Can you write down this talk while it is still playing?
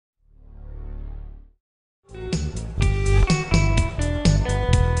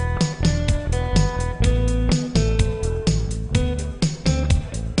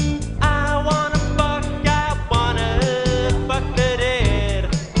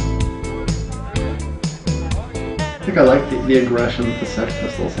think I like the aggression that the Sex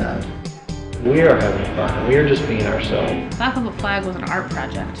Pistols had. We are having fun. We are just being ourselves. Black Velvet Flag was an art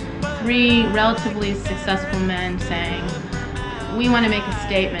project. 3 relatively successful men saying, we want to make a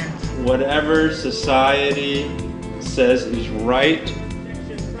statement. Whatever society says is right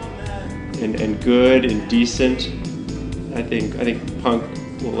and good and decent, I think punk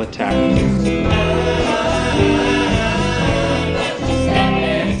will attack.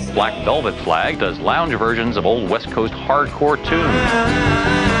 Black Velvet Flag does lounge versions of old West Coast hardcore tunes.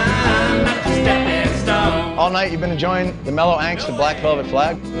 All night you've been enjoying the mellow angst of Black Velvet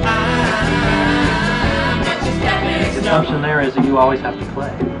Flag? The assumption there is that you always have to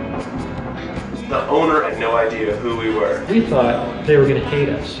play. The owner had no idea who we were. We thought they were going to hate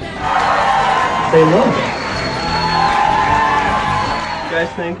us. They loved us. You guys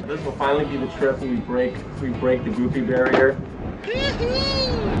think this will finally be the trip when we break the goofy barrier?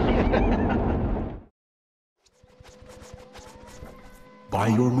 Buy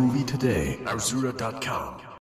your movie today. Arzura.com